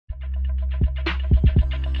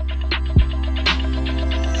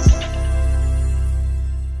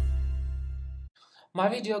My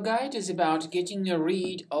video guide is about getting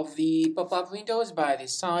rid of the pop-up windows by the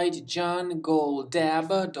site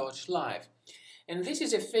Jungoaldab.live. And this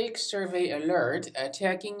is a fake survey alert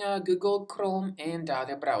attacking Google Chrome and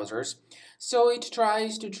other browsers. So it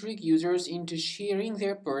tries to trick users into sharing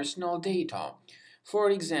their personal data. For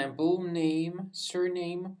example, name,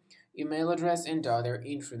 surname, email address, and other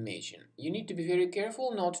information. You need to be very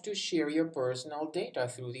careful not to share your personal data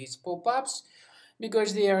through these pop-ups,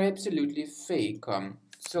 because they are absolutely fake.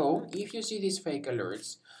 So if you see these fake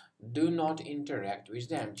alerts, do not interact with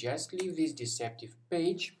them. Just leave this deceptive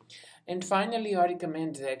page. And finally, I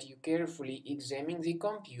recommend that you carefully examine the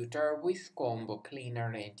computer with Combo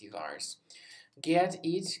Cleaner antivirus. Get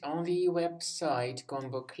it on the website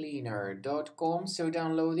Jungoaldab.com, so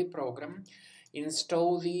download the program,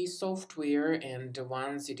 install the software, and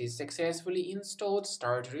once it is successfully installed,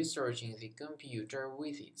 start researching the computer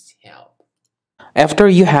with its help. After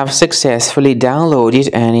you have successfully downloaded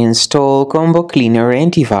and installed Combo Cleaner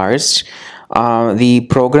antivirus, the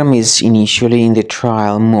program is initially in the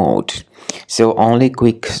trial mode, so only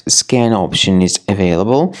quick scan option is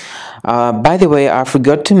available. By the way, I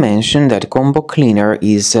forgot to mention that Combo Cleaner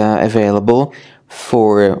is available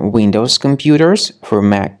for Windows computers, for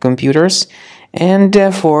Mac computers, and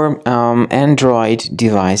for Android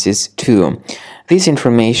devices too. This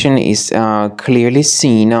information is clearly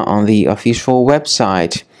seen on the official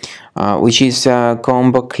website, which is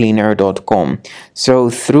combocleaner.com. So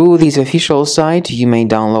through this official site, you may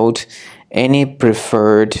download any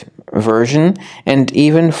preferred version, and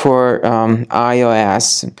even for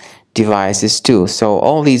iOS devices too. So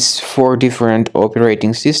all these 4 different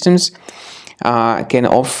operating systems can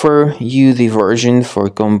offer you the version for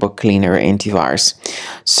Combo Cleaner antivirus.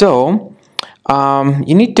 So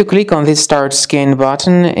you need to click on this Start Scan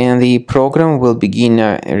button, and the program will begin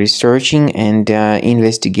researching and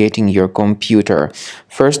investigating your computer.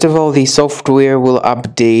 First of all, the software will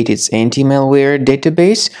update its anti-malware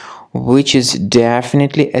database, which is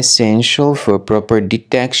definitely essential for proper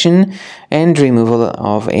detection and removal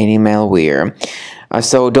of any malware.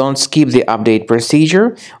 So don't skip the update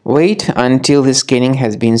procedure. Wait until the scanning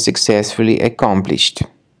has been successfully accomplished.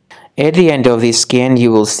 At the end of the scan,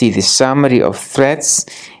 you will see the summary of threats,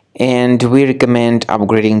 and we recommend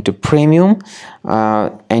upgrading to Premium,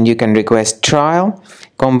 and you can request trial.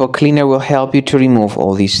 Combo Cleaner will help you to remove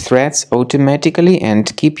all these threats automatically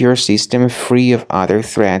and keep your system free of other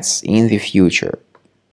threats in the future.